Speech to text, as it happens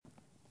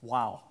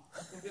Wow.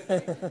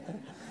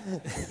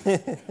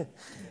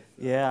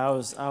 Yeah, I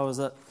was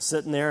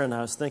sitting there and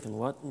I was thinking,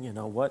 what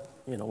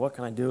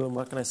can I do and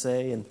what can I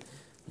say? And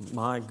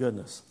my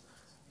goodness,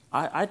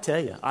 I tell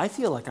you, I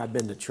feel like I've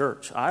been to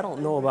church. I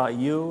don't know about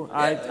you.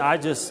 I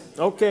just,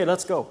 okay,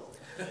 let's go.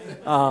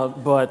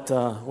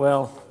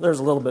 Well, there's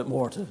a little bit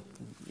more to,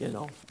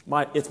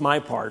 it's my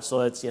part,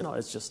 so it's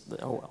just,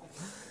 oh well.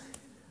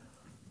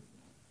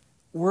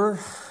 We're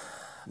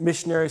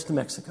missionaries to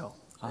Mexico.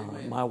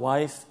 My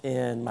wife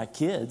and my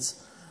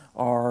kids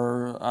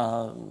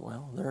are,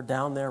 they're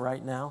down there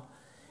right now,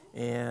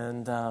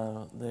 and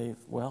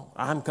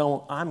I'm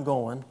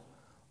going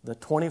the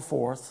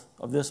 24th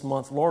of this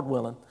month, Lord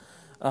willing,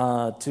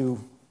 to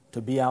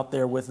be out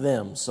there with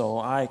them. So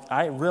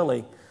I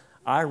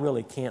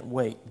really can't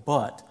wait.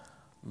 But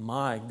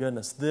my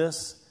goodness,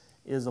 this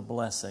is a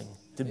blessing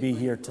to be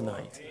here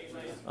tonight.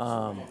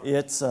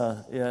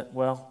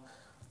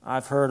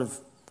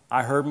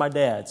 I heard my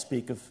dad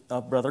speak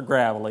of Brother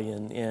Gravely,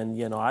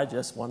 and I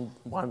just wanted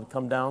to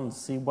come down and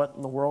see what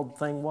in the world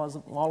thing was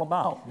all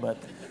about. But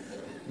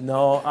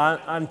no,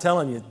 I'm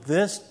telling you,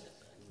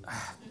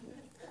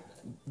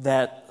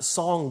 that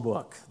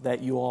songbook that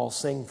you all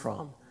sing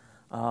from,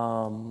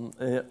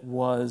 it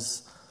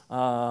was,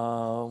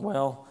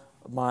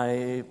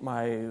 my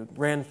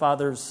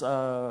grandfather's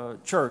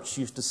church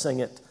used to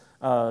sing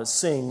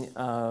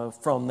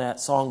from that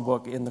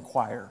songbook in the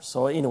choir.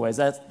 So anyways,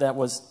 that's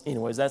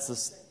a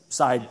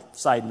side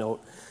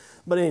note.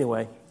 But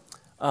anyway,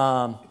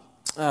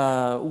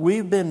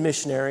 we've been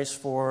missionaries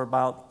for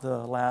about the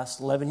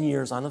last 11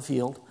 years on the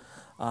field.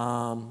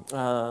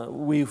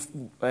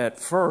 At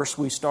first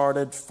we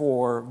started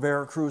for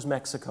Veracruz,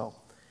 Mexico.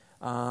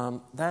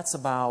 That's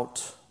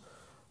about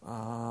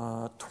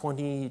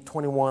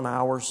 21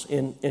 hours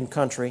in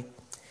country.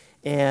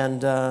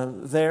 And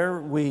there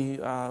we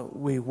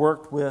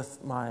worked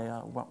with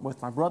my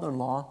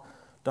brother-in-law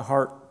to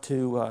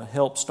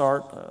help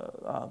start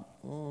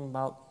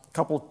about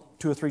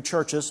 2 or 3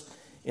 churches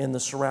in the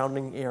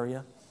surrounding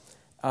area,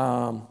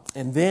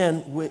 and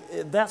then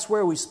that's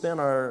where we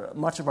spent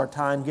much of our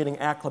time getting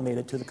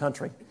acclimated to the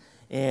country,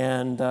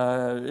 and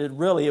it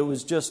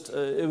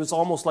was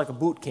almost like a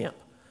boot camp.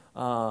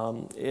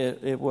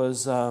 It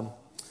was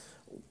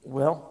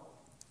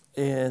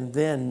and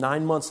then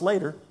 9 months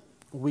later,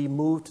 we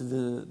moved to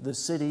the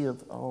city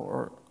of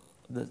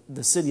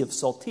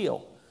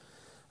Saltillo.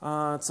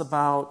 It's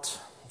about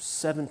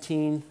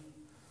 17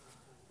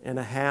 and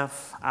a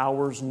half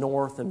hours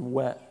north and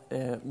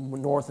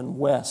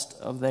west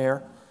of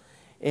there.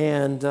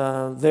 And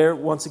there,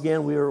 once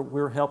again, we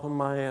were helping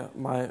my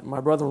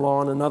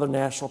brother-in-law and another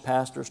national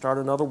pastor start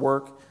another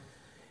work.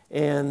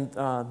 And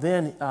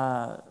then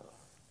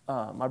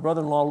my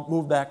brother-in-law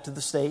moved back to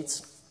the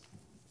States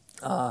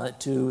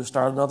to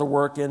start another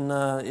work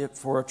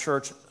for a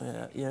church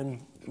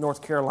in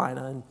North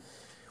Carolina. And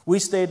we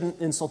stayed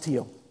in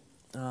Saltillo.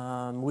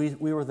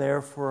 We were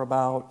there for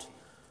about,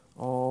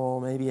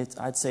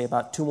 I'd say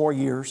about 2 more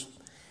years,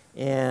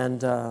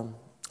 and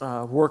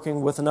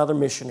working with another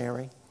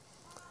missionary.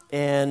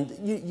 And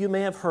you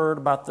may have heard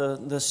about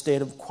the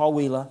state of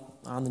Coahuila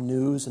on the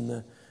news and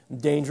the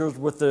dangers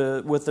with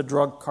the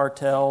drug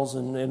cartels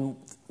and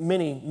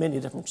many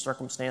different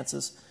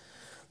circumstances.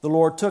 The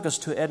Lord took us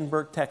to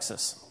Edinburgh,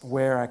 Texas,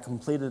 where I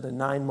completed a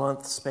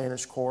 9-month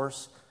Spanish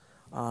course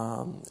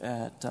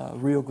at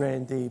Rio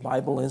Grande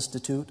Bible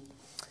Institute.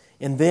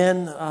 And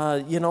then,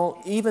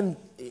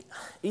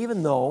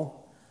 even though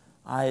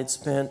I had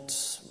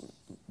spent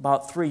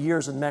about 3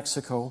 years in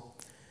Mexico,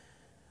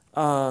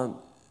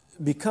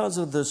 because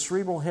of the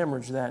cerebral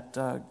hemorrhage that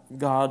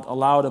God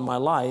allowed in my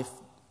life,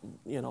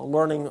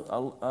 learning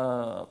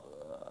the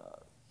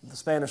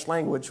Spanish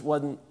language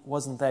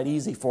wasn't that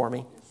easy for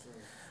me.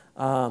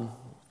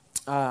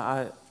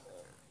 The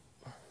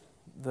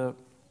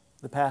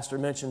pastor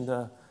mentioned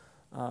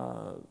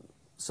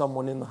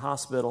someone in the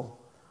hospital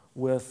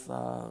with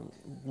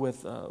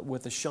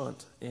a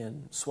shunt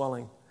and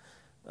swelling.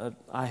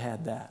 I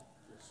had that,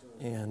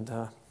 and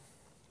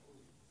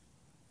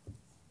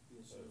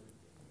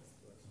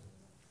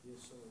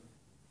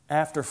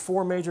after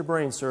 4 major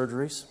brain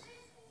surgeries,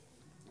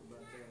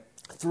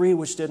 3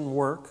 which didn't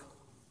work,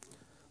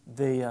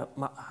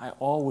 I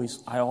always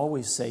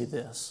say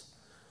this,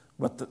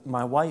 but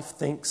my wife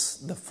thinks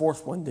the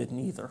 4th one didn't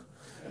either.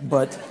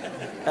 But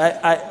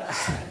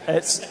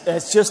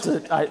it's just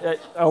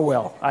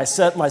I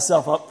set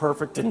myself up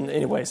perfect. And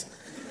anyways,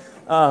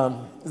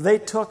 they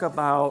took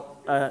about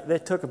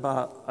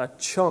a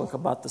chunk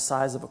about the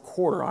size of a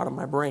quarter out of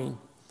my brain,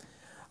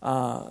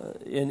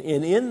 and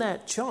in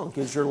that chunk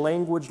is your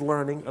language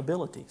learning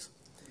abilities.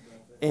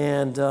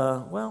 And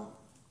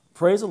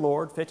praise the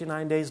Lord,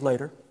 59 days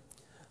later,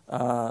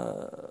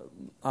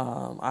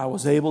 I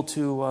was able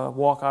to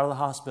walk out of the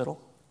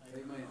hospital.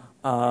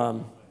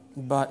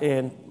 But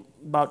in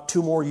about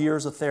 2 more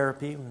years of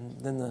therapy,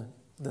 and then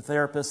the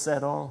therapist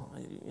said,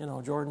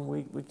 Jordan,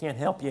 we can't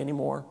help you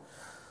anymore.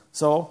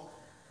 So,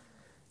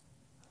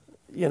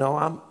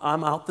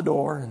 I'm out the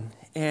door,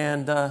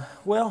 and I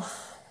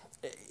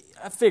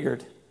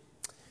figured,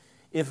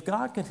 If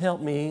God can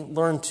help me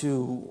learn to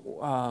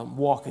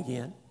walk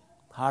again,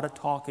 how to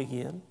talk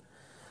again,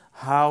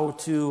 how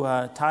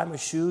to tie my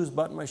shoes,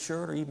 button my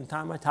shirt, or even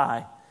tie my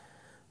tie,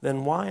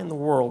 then why in the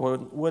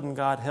world wouldn't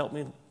God help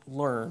me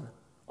learn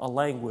a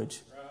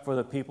language for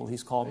the people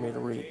He's called me to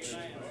reach?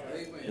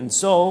 And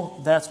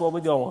so that's what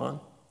we go on.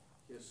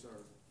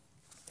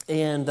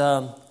 And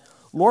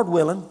Lord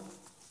willing,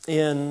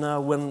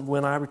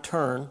 when I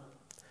return,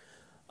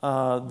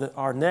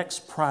 our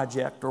next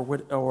project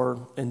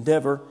or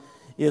endeavor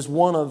is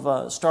one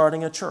of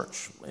starting a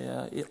church.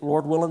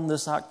 Lord willing,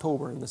 this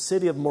October in the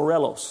city of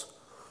Morelos,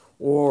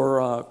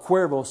 or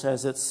Cuervos,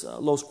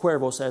 Los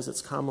Cuervos, as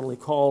it's commonly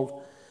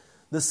called.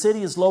 The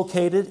city is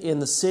located in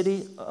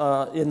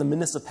the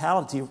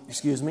municipality, of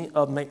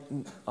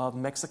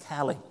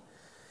Mexicali,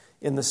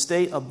 in the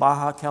state of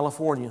Baja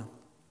California,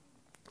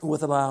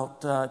 with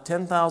about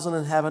 10,000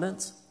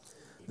 inhabitants.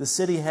 The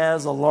city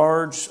has a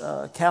large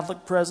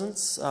Catholic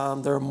presence.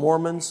 There are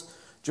Mormons,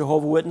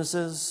 Jehovah's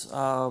Witnesses,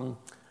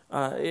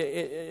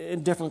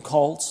 in different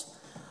cults.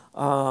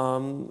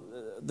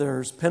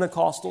 There's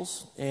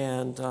Pentecostals,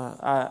 and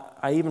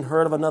I even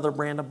heard of another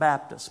brand of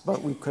Baptists,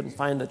 but we couldn't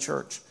find a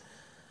church.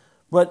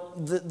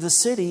 But the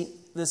city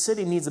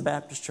needs a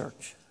Baptist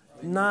church,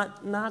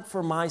 not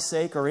for my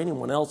sake or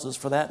anyone else's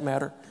for that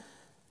matter,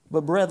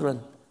 but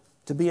brethren,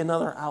 to be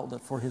another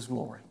outlet for His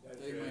glory.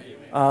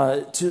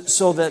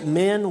 So that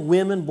men,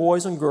 women,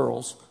 boys, and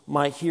girls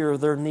might hear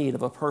their need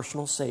of a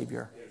personal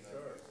Savior.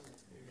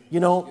 You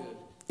know,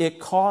 it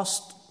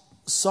cost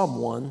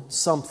someone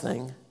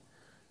something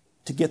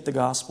to get the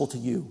gospel to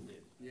you.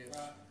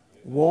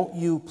 Won't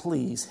you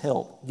please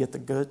help get the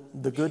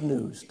good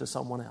news to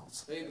someone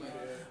else?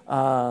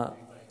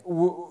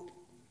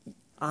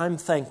 I'm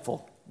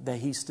thankful that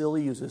He still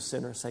uses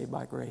sinners saved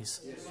by grace.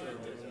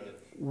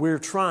 We're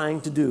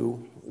trying to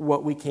do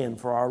what we can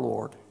for our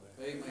Lord.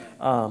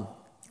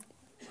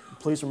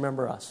 Please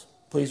remember us.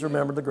 Please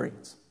remember the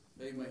Greens.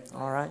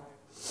 All right?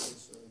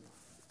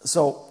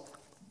 So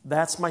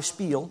that's my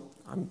spiel.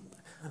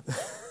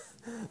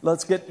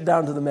 Let's get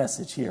down to the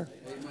message here.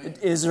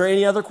 Is there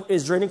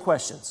any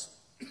questions?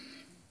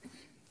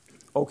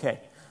 Okay.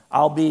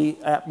 I'll be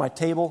at my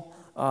table,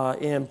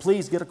 and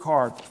please get a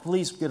card.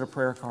 Please get a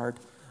prayer card.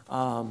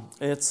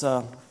 It's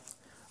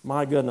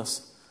my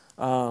goodness.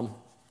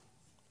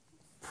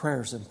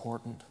 Prayer's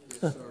important.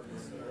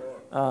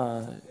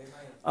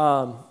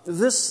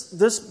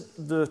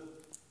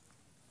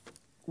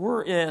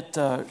 We're at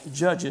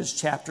Judges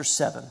chapter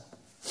 7.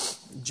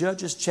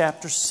 Judges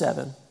chapter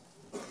 7.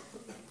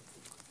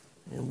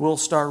 And we'll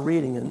start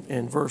reading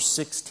in verse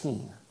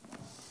 16.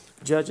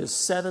 Judges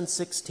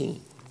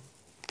 7:16.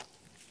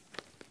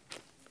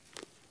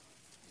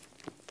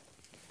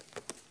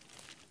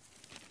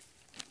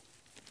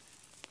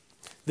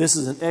 This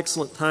is an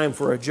excellent time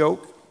for a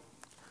joke,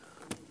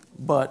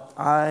 but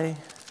I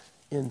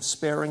am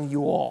sparing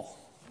you all.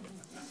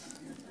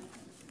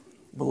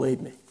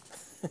 Believe me.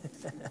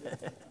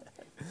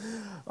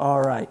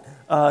 All right.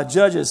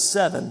 Judges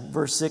 7,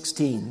 verse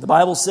 16. The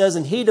Bible says,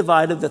 "And he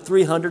divided the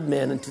 300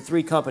 men into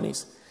 3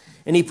 companies.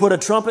 And he put a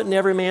trumpet in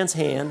every man's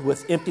hand,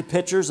 with empty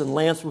pitchers and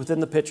lamps within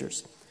the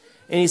pitchers.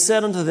 And he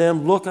said unto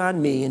them, Look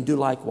on me, and do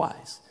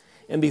likewise.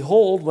 And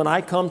behold, when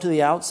I come to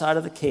the outside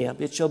of the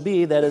camp, it shall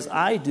be that as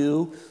I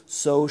do,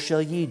 so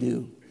shall ye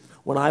do.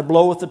 When I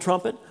blow with the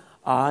trumpet,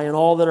 I and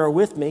all that are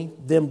with me,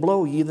 then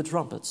blow ye the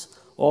trumpets.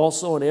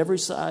 Also on every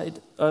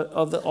side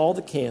of all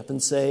the camp,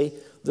 and say,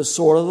 The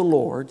sword of the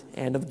Lord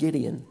and of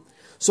Gideon.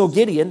 So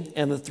Gideon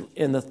and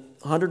the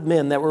 100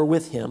 men that were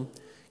with him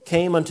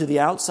came unto the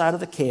outside of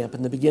the camp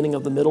in the beginning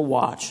of the middle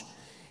watch.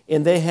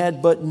 And they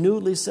had but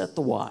newly set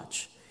the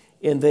watch.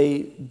 And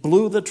they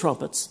blew the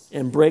trumpets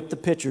and brake the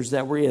pitchers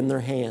that were in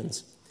their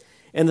hands.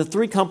 And the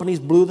 3 companies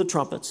blew the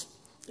trumpets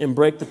and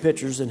brake the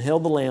pitchers and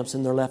held the lamps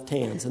in their left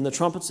hands, and the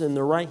trumpets in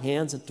their right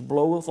hands, and to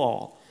blow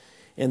withal.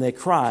 And they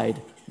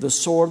cried, The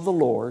sword of the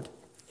Lord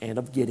and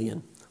of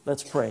Gideon."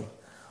 Let's pray.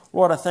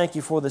 Lord, I thank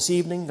you for this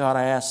evening. God,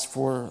 I ask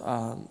for,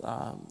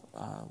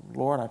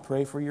 Lord, I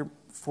pray for your,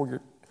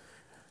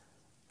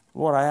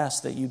 Lord, I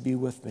ask that you'd be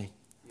with me.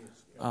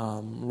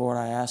 Lord,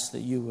 I ask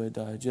that you would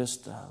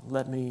just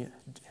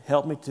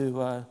help me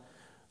to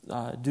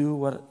do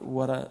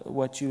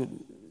what you've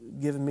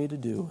given me to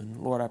do. And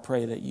Lord, I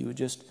pray that you would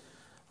just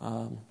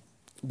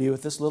be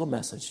with this little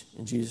message.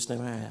 In Jesus'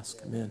 name I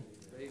ask. Amen.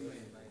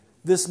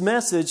 This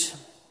message,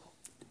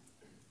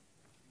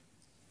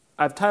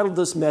 I've titled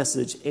this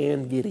message,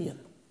 "And Gideon."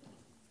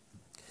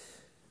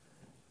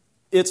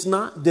 It's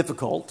not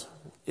difficult.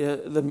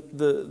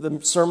 The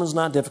sermon's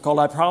not difficult.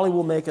 I probably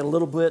will make it a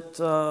little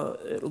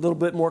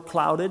bit more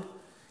clouded,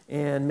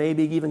 and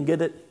maybe even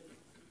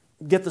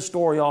get the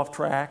story off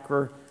track.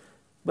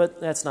 But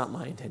that's not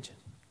my intention.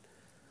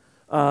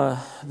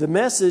 The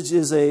message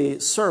is a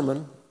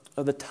sermon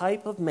of the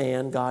type of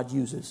man God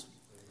uses,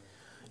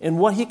 and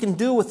what He can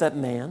do with that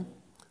man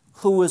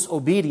who is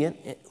obedient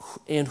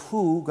and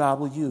who God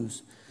will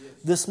use.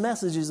 This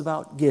message is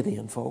about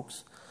Gideon,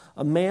 folks,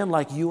 a man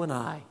like you and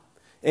I.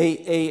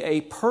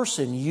 A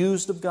person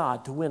used of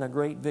God to win a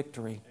great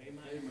victory.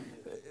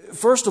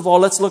 first of all,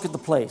 let's look at the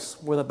place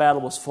where the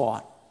battle was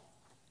fought.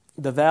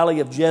 The valley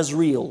of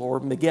Jezreel, or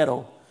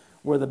Megiddo,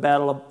 where the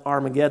battle of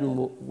Armageddon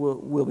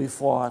will be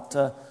fought.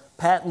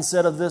 Patton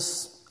said of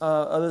this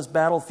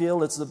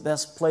battlefield, it's the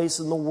best place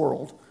in the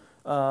world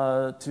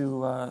to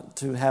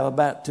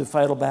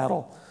fight a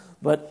battle.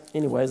 But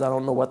anyways, I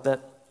don't know what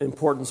that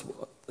importance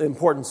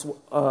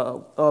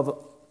of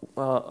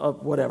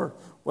whatever.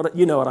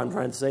 You know what I'm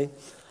trying to say.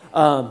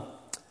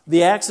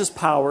 The Axis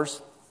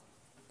powers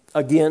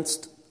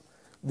against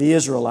the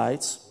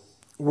Israelites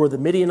were the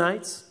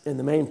Midianites in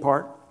the main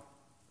part,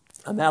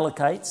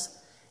 Amalekites,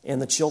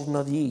 and the children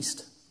of the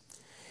east.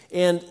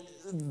 And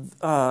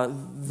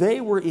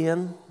they were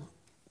in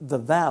the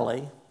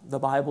valley, the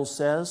Bible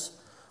says,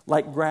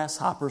 like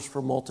grasshoppers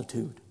for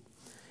multitude.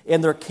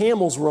 And their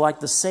camels were like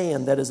the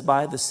sand that is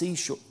by the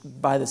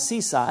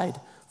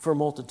seaside for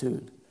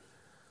multitude.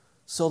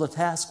 So the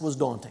task was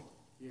daunting.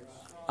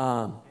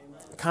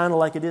 Kind of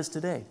like it is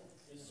today.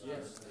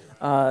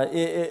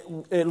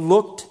 It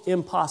looked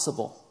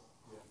impossible.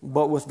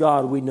 But with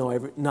God, we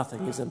know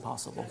nothing is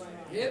impossible.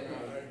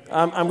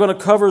 I'm going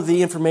to cover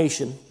the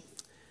information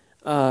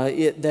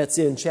that's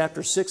in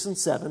chapter 6 and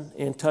 7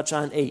 and touch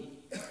on 8.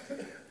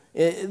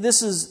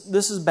 This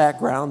is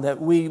background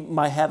that we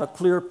might have a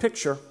clear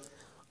picture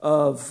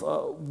of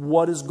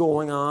what is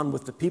going on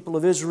with the people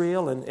of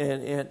Israel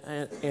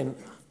and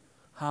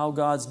how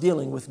God's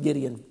dealing with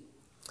Gideon.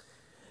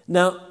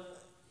 Now,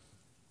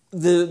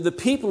 the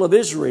people of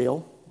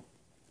Israel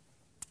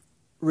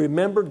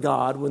remembered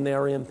God when they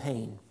were in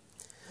pain.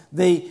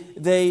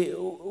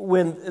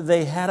 When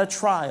they had a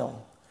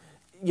trial,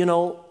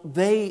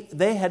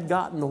 they had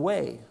gotten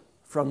away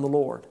from the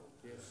Lord,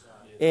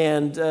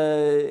 and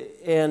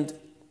the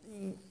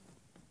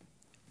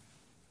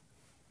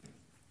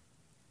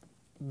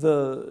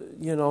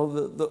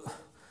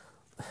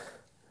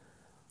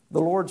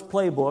Lord's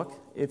playbook,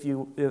 if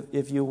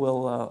you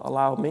will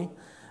allow me,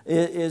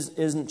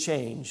 isn't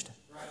changed.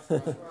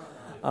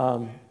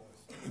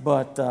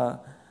 But the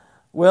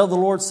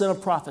Lord sent a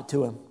prophet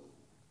to him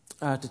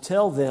to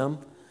tell them,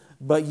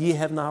 "But ye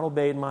have not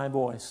obeyed my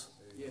voice.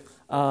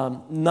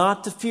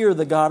 Not to fear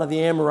the God of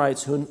the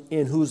Amorites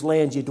in whose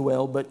land ye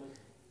dwell, but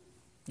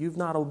you've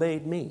not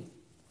obeyed me."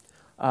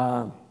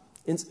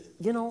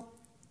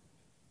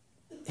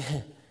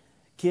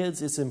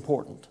 Kids, it's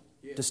important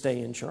to stay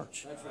in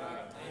church.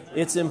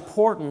 It's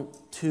important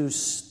to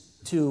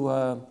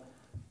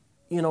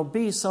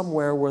be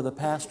somewhere where the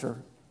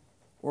pastor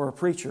or a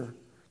preacher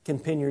can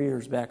pin your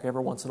ears back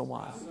every once in a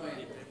while,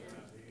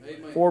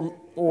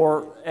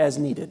 or as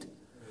needed.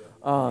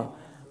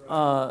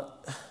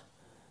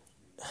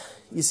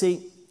 You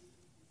see,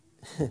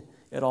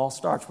 it all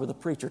starts with a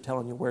preacher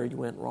telling you where you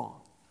went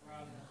wrong.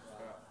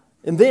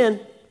 And then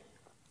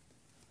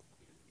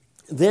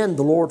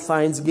the Lord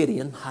finds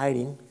Gideon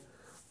hiding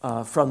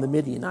from the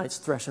Midianites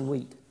threshing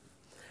wheat.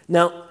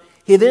 Now,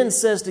 he then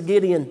says to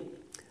Gideon,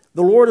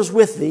 "The Lord is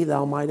with thee,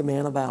 thou mighty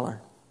man of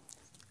valor."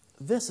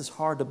 This is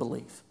hard to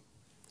believe.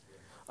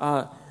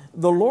 The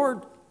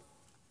Lord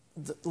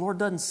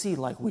doesn't see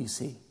like we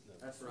see.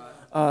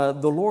 The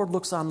Lord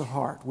looks on the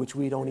heart, which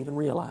we don't even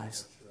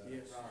realize.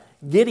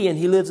 Gideon,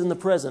 he lives in the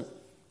present.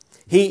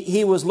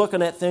 He was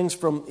looking at things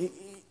from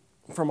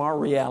our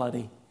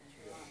reality.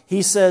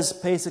 He says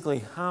basically,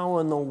 how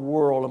in the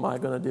world am I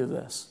going to do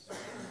this?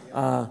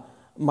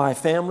 My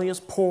family is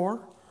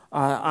poor.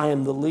 I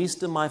am the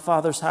least in my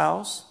father's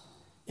house.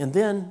 And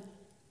then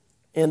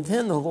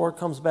the Lord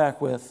comes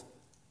back with,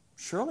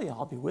 "Surely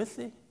I'll be with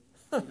thee."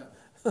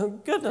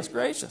 Goodness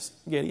gracious,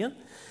 Gideon.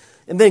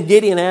 And then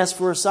Gideon asks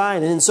for a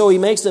sign. And so he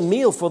makes a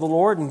meal for the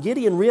Lord. And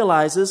Gideon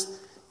realizes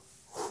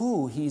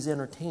who he's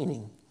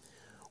entertaining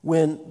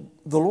when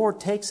the Lord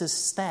takes his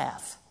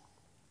staff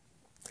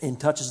and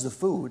touches the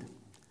food.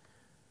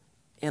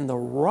 And the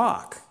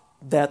rock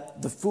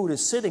that the food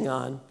is sitting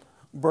on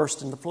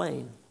burst into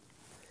flame.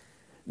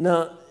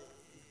 Now,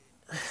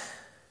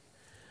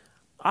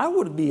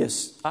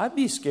 I'd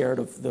be scared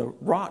of the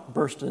rock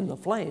bursting into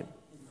flame.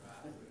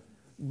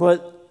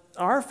 But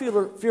our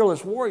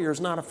fearless warrior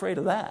is not afraid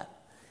of that.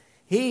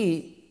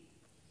 He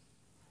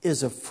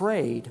is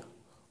afraid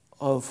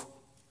of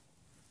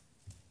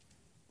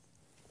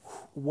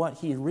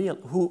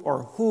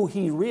who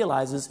he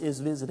realizes is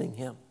visiting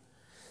him.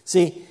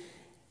 See,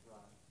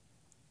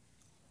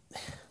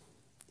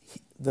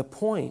 the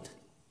point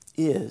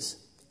is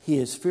he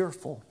is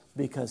fearful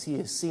because he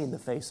has seen the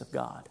face of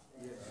God.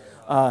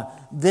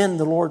 Then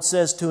the Lord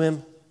says to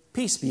him,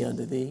 "Peace be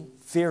unto thee,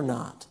 fear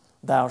not,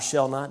 thou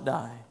shalt not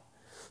die."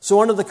 So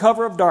under the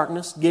cover of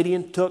darkness,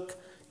 Gideon took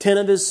 10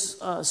 of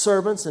his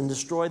servants and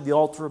destroyed the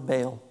altar of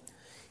Baal.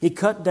 He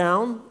cut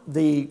down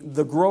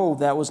the grove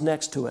that was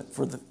next to it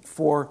for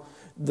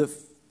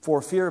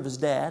fear of his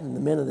dad and the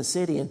men of the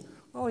city. And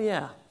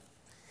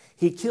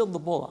he killed the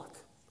bullock,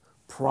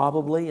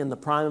 probably in the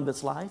prime of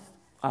its life.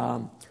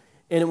 And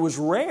it was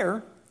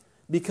rare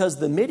because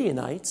the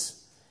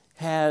Midianites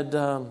had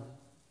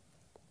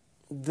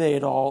they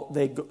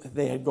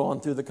had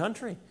gone through the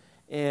country,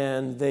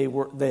 and they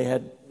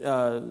had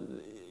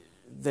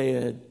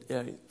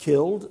had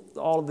killed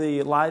all of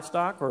the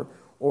livestock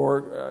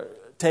or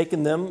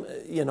taken them,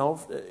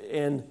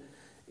 and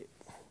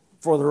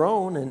for their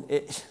own, and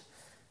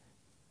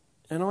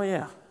oh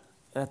yeah,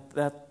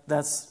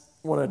 that's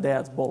one of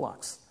Dad's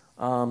bullocks.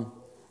 That's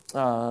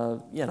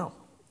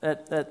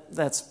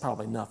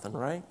probably nothing,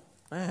 right?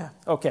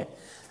 Okay,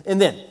 and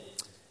then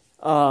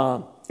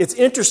it's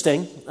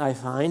interesting, I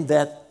find,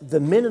 that the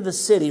men of the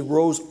city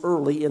rose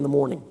early in the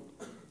morning.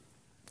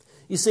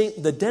 You see,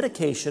 the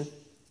dedication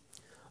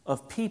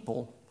of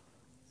people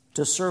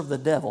to serve the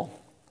devil.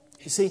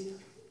 You see,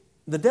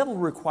 the devil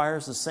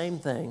requires the same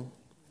thing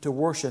to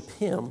worship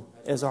him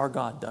as our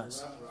God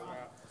does.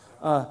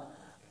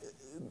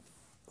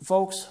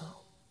 Folks,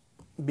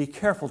 be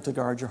careful to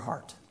guard your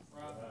heart.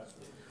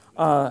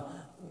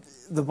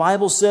 The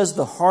Bible says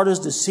the heart is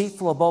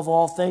deceitful above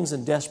all things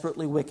and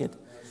desperately wicked.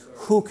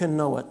 Who can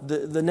know it?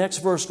 The next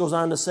verse goes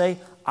on to say,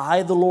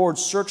 I, the Lord,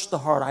 search the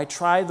heart. I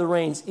try the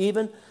reins,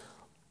 even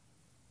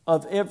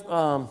of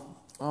I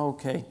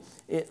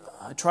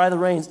try the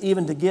reins,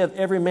 even to give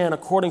every man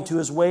according to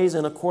his ways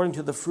and according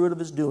to the fruit of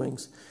his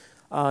doings.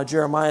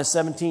 Jeremiah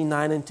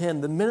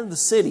 17:9-10. The men of the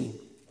city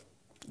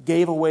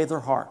gave away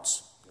their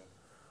hearts.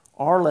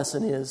 Our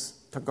lesson is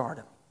to guard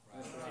them.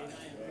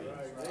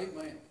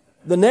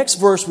 The next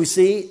verse we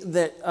see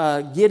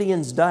that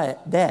Gideon's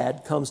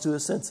dad comes to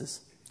his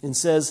senses and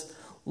says,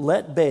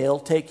 let Baal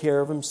take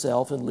care of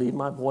himself and leave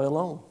my boy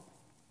alone.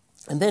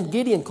 And then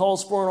Gideon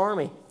calls for an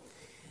army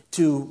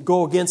to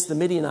go against the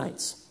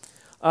Midianites.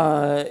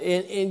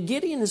 And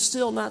Gideon is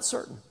still not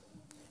certain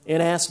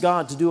and asks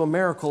God to do a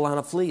miracle on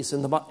a fleece.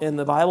 And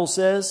the Bible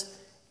says,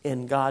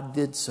 and God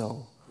did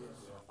so.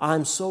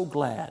 I'm so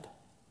glad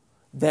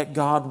that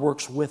God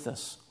works with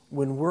us.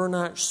 When we're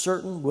not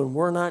certain, when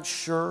we're not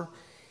sure,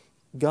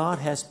 God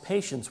has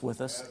patience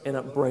with us and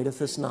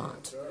upbraideth us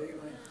not.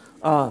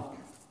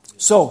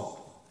 So,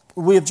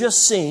 we have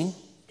just seen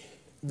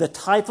the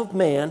type of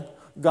man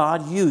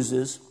God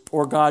uses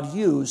or God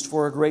used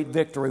for a great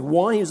victory.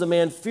 One, he was a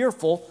man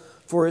fearful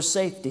for his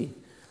safety.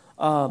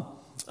 In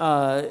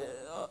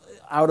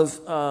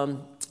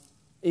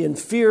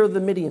fear of the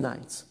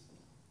Midianites.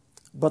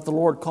 But the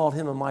Lord called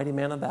him a mighty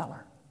man of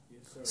valor.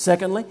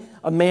 Secondly,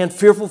 a man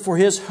fearful for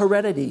his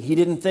heredity. He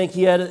didn't think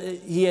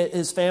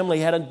his family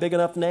had a big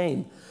enough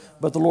name.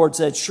 But the Lord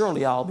said,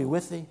 surely I'll be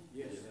with thee.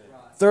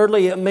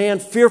 Thirdly, a man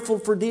fearful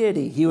for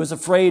deity. He was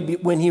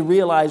afraid when he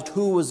realized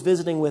who was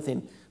visiting with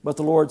him. But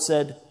the Lord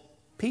said,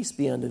 peace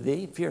be unto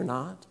thee, fear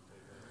not.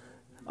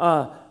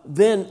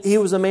 Then he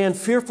was a man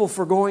fearful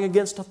for going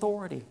against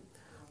authority.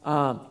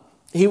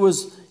 He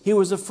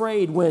was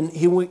afraid when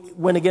he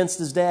went against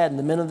his dad and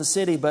the men of the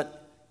city,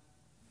 but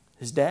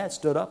his dad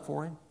stood up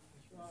for him.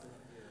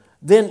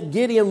 Then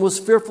Gideon was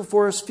fearful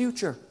for his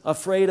future,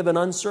 afraid of an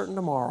uncertain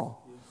tomorrow.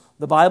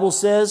 The Bible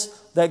says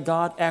that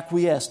God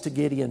acquiesced to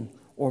Gideon,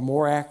 or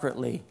more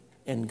accurately,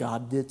 and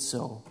God did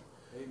so.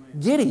 Amen.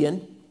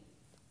 Gideon,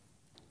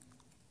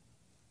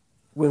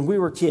 when we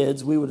were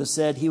kids, we would have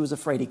said he was a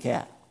fraidy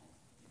cat.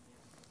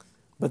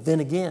 But then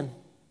again,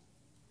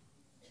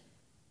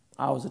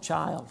 I was a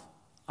child.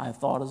 I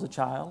thought as a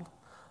child.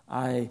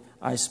 I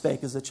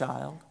spake as a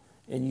child.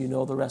 And you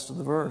know the rest of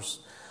the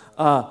verse.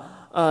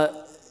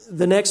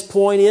 The next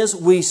point is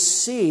we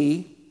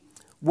see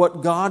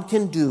what God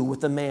can do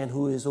with a man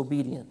who is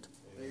obedient.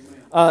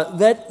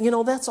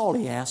 That's all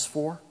he asks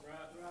for.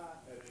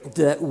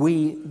 That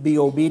we be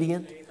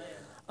obedient.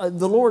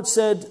 The Lord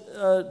said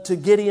to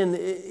Gideon,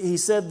 he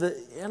said that,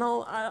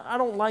 I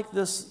don't like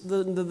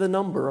the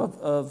number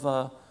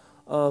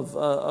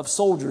of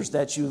soldiers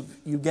that you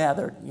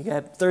gathered. You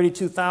got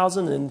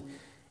 32,000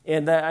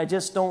 and I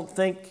just don't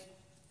think,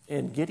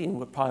 and Gideon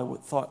would probably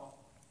thought,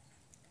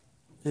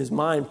 his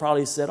mind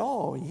probably said,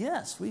 oh,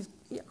 yes,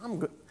 I'm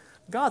good.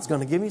 God's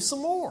going to give me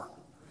some more.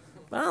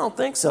 But I don't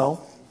think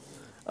so.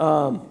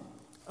 God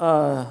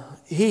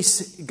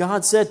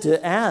said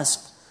to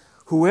ask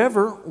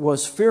whoever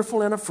was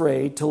fearful and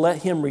afraid to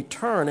let him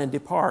return and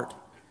depart.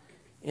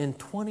 And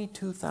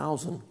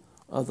 22,000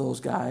 of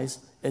those guys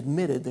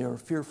admitted they were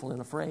fearful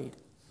and afraid.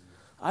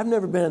 I've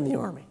never been in the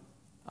army.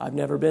 I've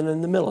never been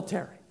in the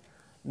military.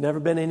 Never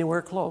been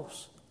anywhere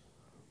close.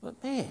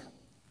 But man,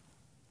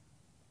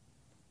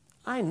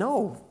 I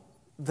know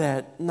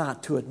that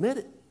not to admit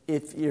it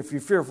if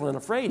you're fearful and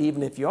afraid,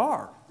 even if you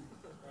are.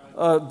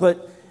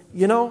 But,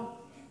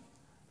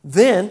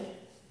 then,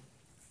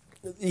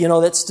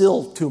 that's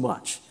still too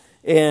much.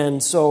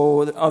 And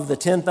so of the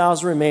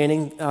 10,000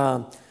 remaining,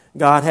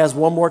 God has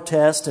one more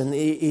test, and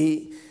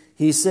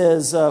He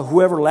says,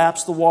 whoever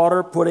laps the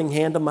water, putting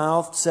hand to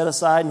mouth, set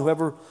aside, and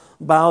whoever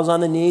bows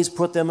on the knees,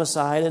 put them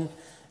aside. And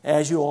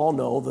as you all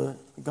know,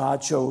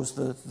 God chose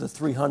the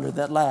 300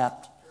 that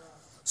lapped.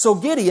 So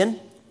Gideon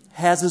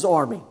has his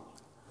army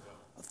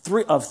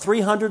of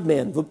 300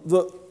 men.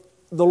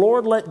 The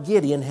Lord let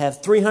Gideon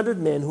have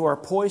 300 men who are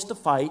poised to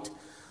fight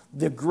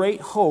the great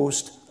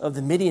host of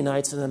the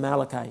Midianites and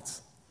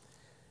Amalekites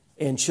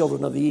and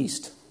children of the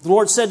east. The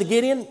Lord said to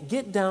Gideon,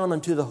 get down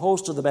unto the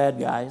host of the bad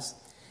guys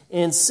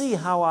and see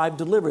how I've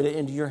delivered it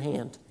into your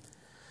hand.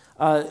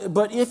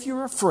 But if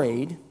you're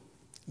afraid,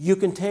 you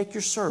can take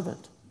your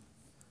servant.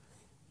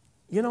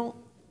 You know,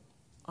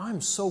 I'm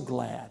so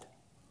glad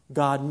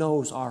God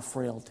knows our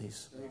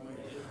frailties.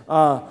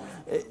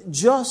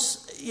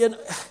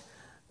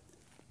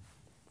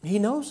 He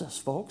knows us,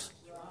 folks.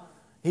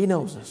 He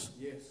knows us.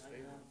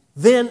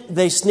 Then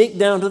they sneak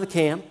down to the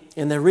camp,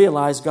 and they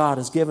realize God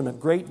has given a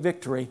great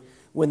victory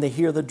when they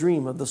hear the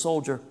dream of the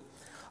soldier.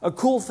 A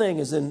cool thing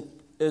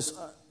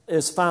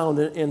is found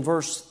in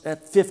verse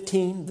at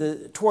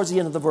 15, towards the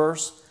end of the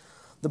verse.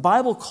 The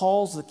Bible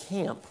calls the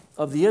camp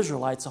of the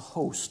Israelites a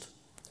host.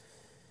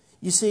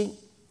 You see,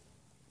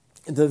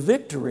 the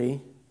victory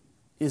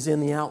is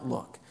in the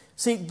outlook.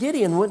 See,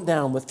 Gideon went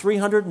down with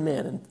 300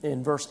 men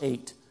in verse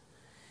 8.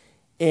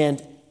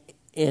 And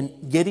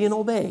Gideon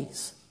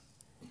obeys.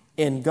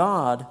 And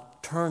God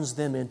turns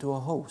them into a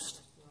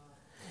host.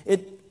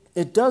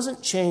 It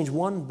doesn't change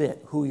one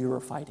bit who you are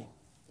fighting.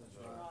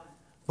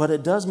 But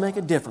it does make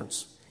a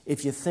difference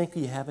if you think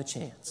you have a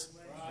chance.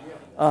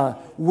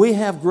 We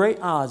have great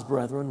odds,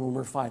 brethren, when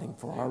we're fighting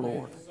for our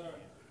Lord.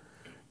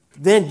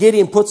 Then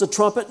Gideon puts a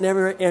trumpet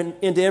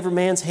into every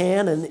man's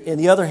hand, and in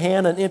the other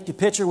hand an empty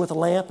pitcher with a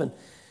lamp. And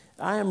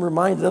I am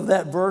reminded of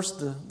that verse,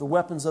 the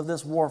weapons of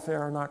this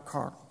warfare are not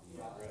carnal.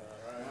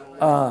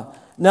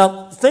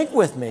 Now, think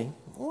with me,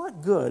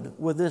 what good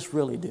would this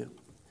really do?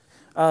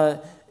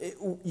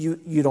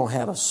 You don't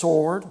have a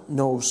sword,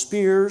 no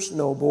spears,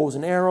 no bows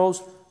and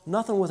arrows,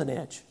 nothing with an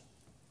edge.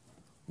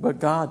 But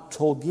God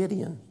told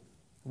Gideon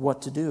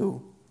what to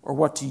do or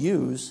what to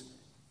use,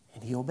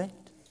 and he obeyed.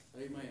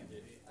 Amen.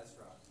 That's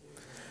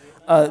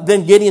right.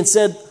 Then Gideon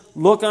said,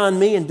 "Look on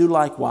me and do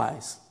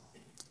likewise."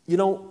 You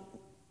know,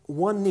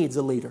 one needs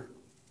a leader.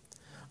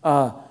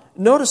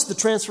 Notice the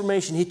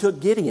transformation. He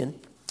took Gideon,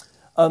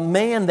 a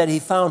man that he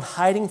found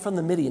hiding from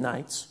the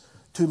Midianites,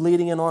 to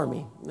leading an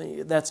army.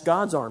 That's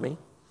God's army.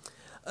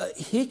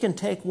 He can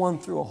take one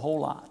through a whole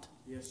lot.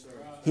 Yes, sir.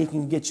 He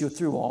can get you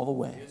through all the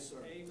way. Yes, sir.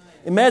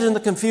 Imagine the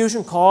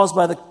confusion caused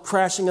by the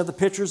crashing of the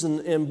pitchers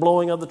and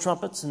blowing of the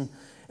trumpets and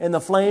the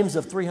flames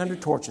of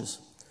 300 torches.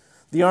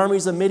 The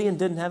armies of Midian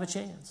didn't have a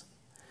chance.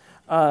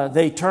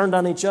 They turned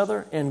on each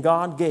other, and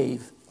God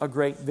gave a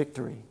great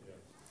victory.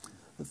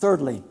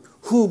 Thirdly,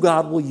 who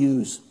God will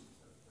use.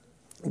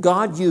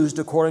 God used,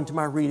 according to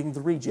my reading,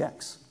 the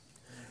rejects.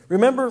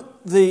 Remember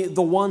the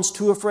ones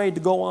too afraid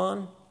to go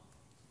on?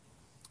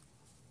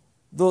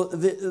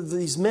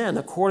 These men,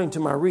 according to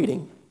my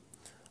reading,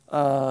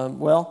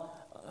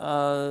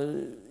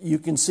 you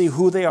can see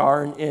who they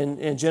are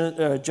in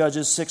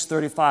Judges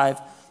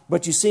 6:35,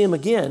 but you see them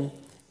again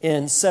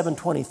in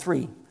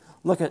 7:23.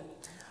 Look at,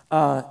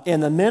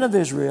 and the men of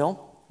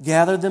Israel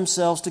gathered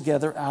themselves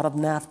together out of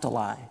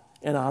Naphtali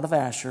and out of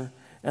Asher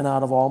and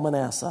out of all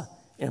Manasseh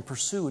and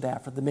pursued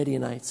after the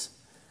Midianites.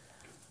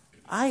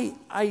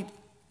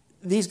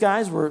 These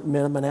guys were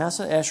men of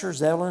Manasseh, Asher,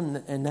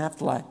 Zebulun, and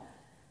Naphtali.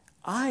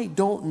 I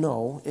don't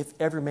know if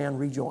every man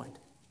rejoined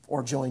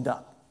or joined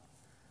up.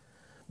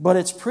 But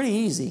it's pretty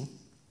easy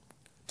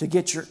to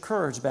get your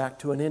courage back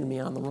to an enemy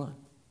on the run.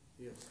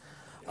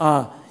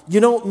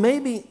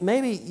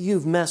 Maybe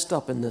you've messed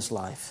up in this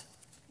life.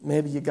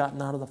 Maybe you've gotten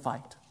out of the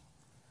fight.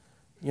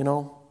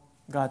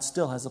 God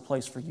still has a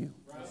place for you.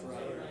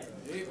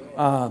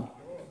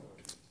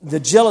 The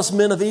jealous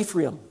men of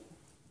Ephraim.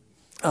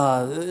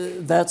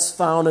 That's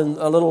found in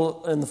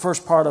the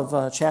first part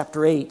of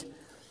chapter 8.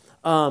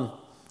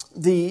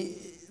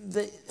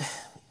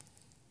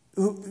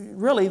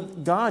 Really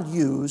God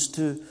used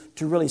to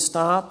really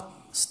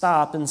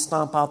stop and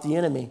stomp out the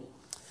enemy.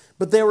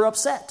 But they were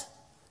upset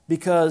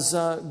because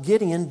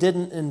Gideon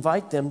didn't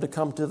invite them to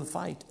come to the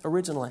fight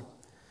originally.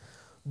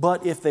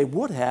 But if they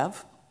would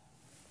have,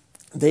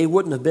 they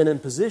wouldn't have been in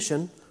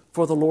position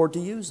for the Lord to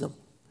use them.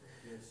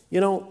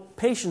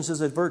 Patience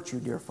is a virtue,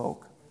 dear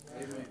folk.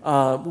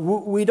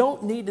 We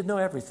don't need to know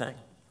everything.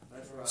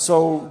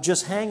 So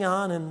just hang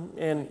on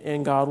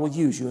and God will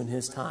use you in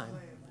His time.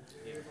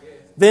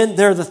 Then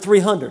there are the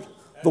 300,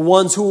 the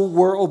ones who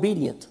were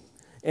obedient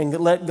and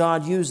let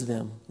God use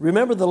them.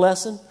 Remember the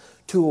lesson?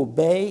 To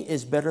obey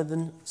is better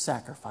than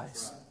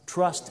sacrifice.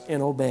 Trust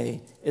and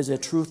obey is a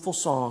truthful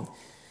song.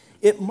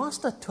 It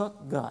must have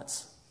took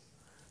guts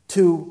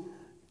to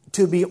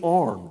be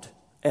armed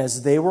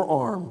as they were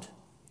armed.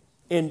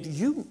 And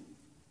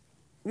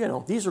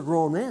these are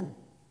grown men.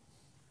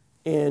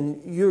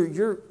 And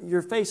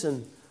you're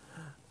facing,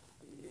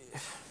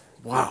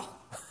 wow.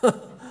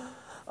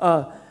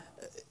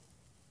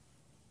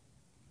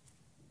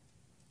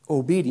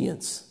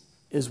 Obedience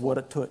is what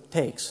it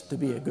takes to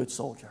be a good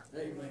soldier.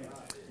 Amen.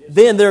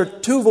 Then there are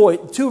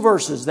two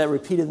verses that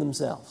repeated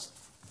themselves.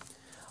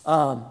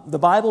 The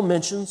Bible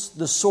mentions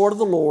the sword of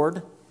the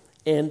Lord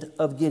and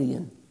of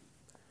Gideon.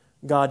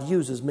 God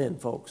uses men,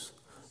 folks.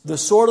 The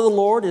sword of the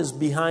Lord is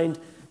behind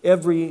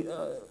every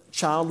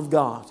child of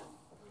God.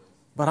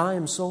 But I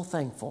am so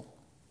thankful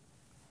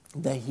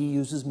that He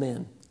uses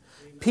men.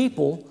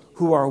 People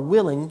who are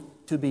willing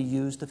to be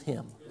used of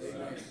Him.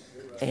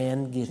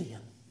 And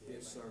Gideon.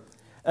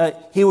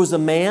 He was a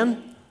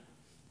man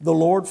the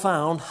Lord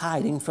found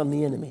hiding from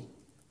the enemy.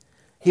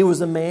 He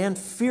was a man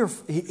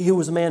he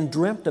was a man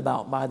dreamt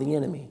about by the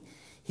enemy.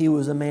 He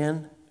was a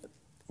man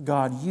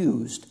God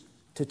used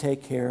to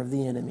take care of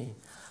the enemy.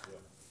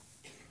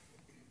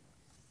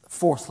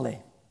 Fourthly,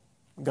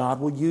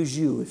 God will use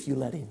you if you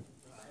let Him.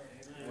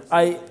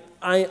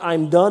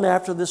 I'm done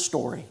after this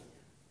story.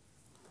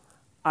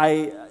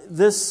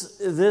 This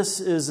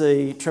is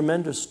a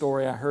tremendous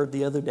story I heard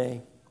the other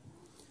day.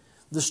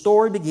 The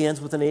story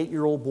begins with an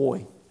 8-year-old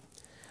boy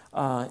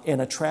in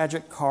a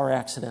tragic car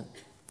accident.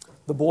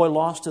 The boy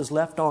lost his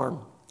left arm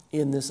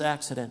in this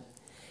accident.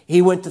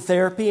 He went to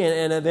therapy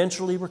and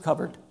eventually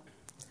recovered.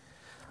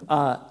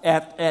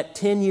 At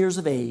 10 years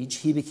of age,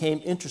 he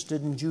became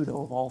interested in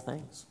judo, of all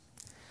things.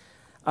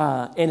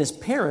 And his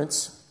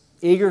parents,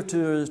 eager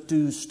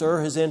to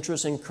stir his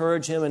interest,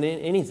 encourage him in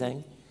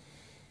anything,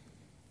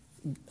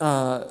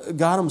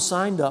 got him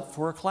signed up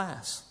for a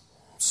class.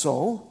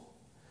 So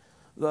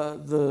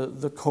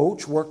the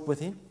coach worked with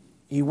him.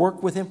 He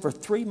worked with him for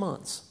 3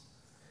 months.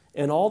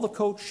 And all the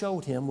coach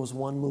showed him was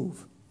one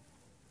move.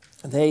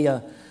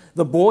 The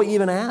boy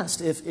even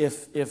asked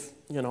if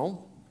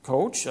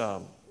Coach,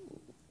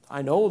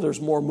 I know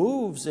there's more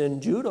moves in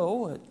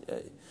judo.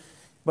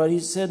 But he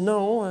said,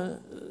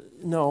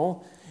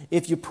 no.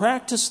 If you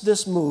practice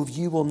this move,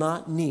 you will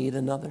not need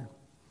another.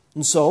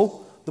 And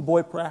so the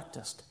boy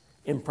practiced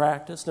and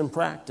practiced and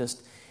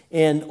practiced.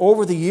 And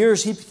over the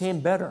years, he became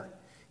better.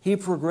 He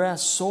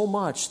progressed so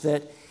much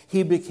that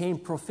he became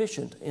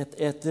proficient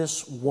at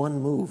this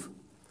one move.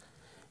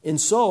 And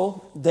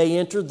so they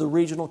entered the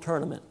regional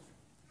tournament.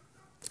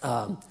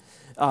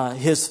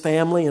 His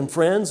family and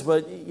friends,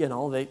 but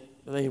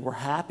they were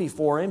happy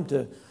for him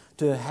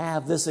to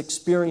have this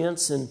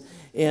experience, and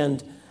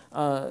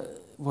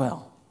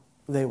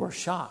they were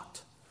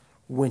shocked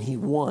when he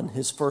won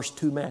his first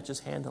 2 matches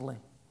handily.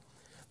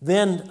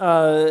 Then,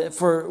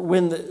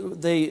 when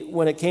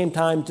it came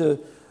time to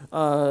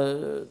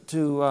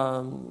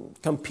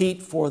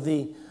compete for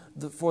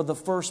the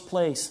first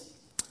place,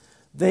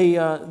 they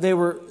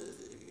were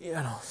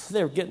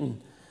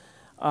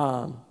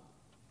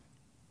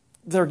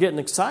getting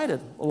excited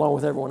along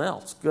with everyone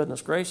else.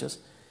 Goodness gracious!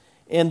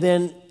 And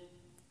then,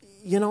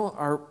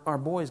 our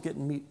boy's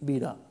getting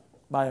beat up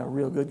by a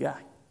real good guy.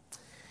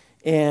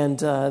 And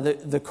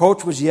the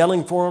coach was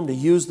yelling for him to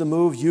use the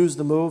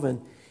move,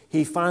 and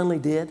he finally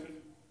did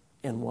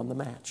and won the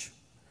match.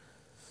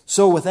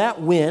 So with that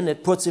win,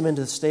 it puts him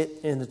into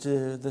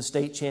the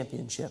state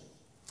championship.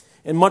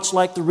 And much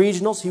like the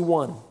regionals, he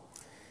won.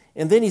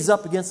 And then he's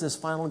up against this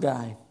final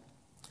guy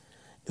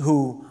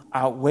who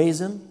outweighs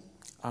him,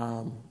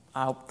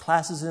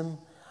 outclasses him,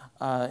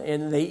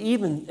 and they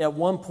even at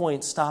one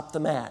point stopped the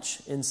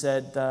match and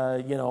said,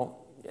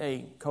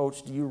 hey,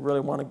 coach, do you really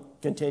want to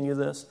continue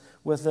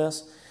with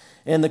this?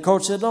 And the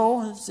coach said,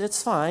 no,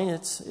 it's fine.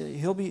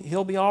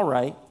 He'll be all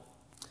right.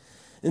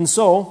 And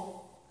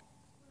so,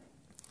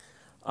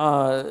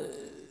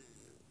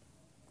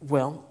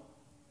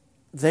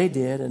 they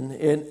did,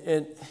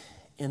 and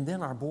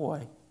then our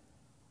boy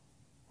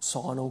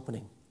saw an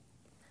opening.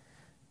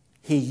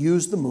 He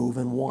used the move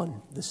and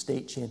won the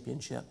state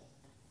championship.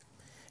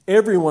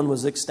 Everyone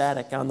was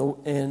ecstatic and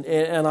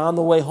on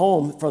the way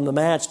home from the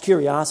match,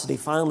 curiosity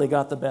finally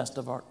got the best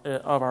of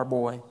our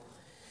boy.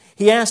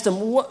 He asked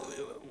him,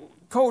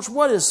 Coach,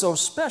 what is so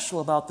special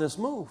about this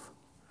move?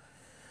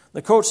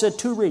 The coach said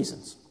 2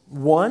 reasons.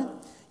 1,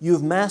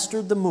 you've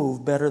mastered the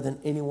move better than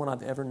anyone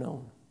I've ever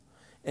known,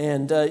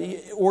 and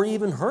or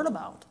even heard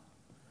about.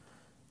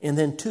 And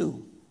then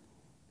 2,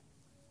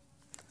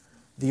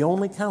 the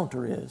only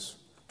counter is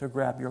to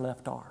grab your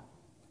left arm.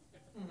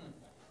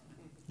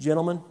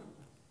 Gentlemen,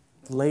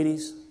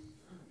 ladies,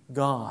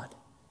 God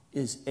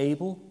is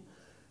able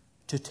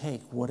to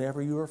take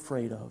whatever you're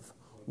afraid of,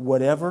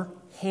 whatever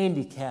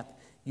handicap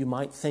you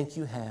might think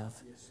you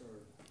have,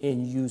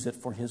 and use it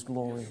for His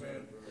glory.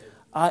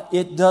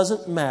 It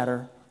doesn't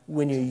matter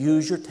when you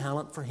use your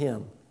talent for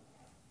Him,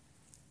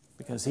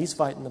 because He's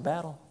fighting the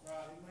battle.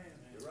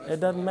 It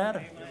doesn't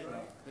matter.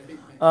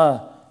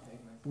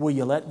 Will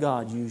you let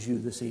God use you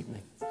this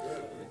evening?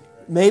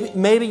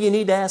 Maybe you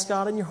need to ask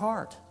God in your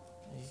heart.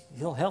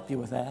 He'll help you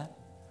with that.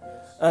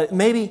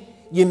 Maybe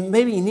you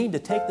need to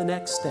take the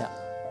next step.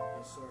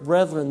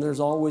 Brethren,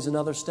 there's always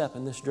another step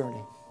in this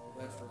journey.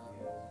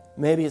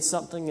 Maybe it's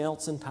something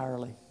else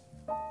entirely.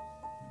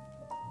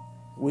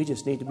 We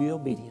just need to be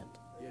obedient.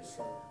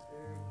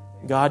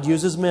 God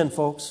uses men,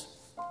 folks.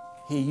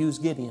 He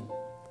used Gideon.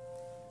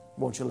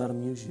 Won't you let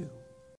Him use you?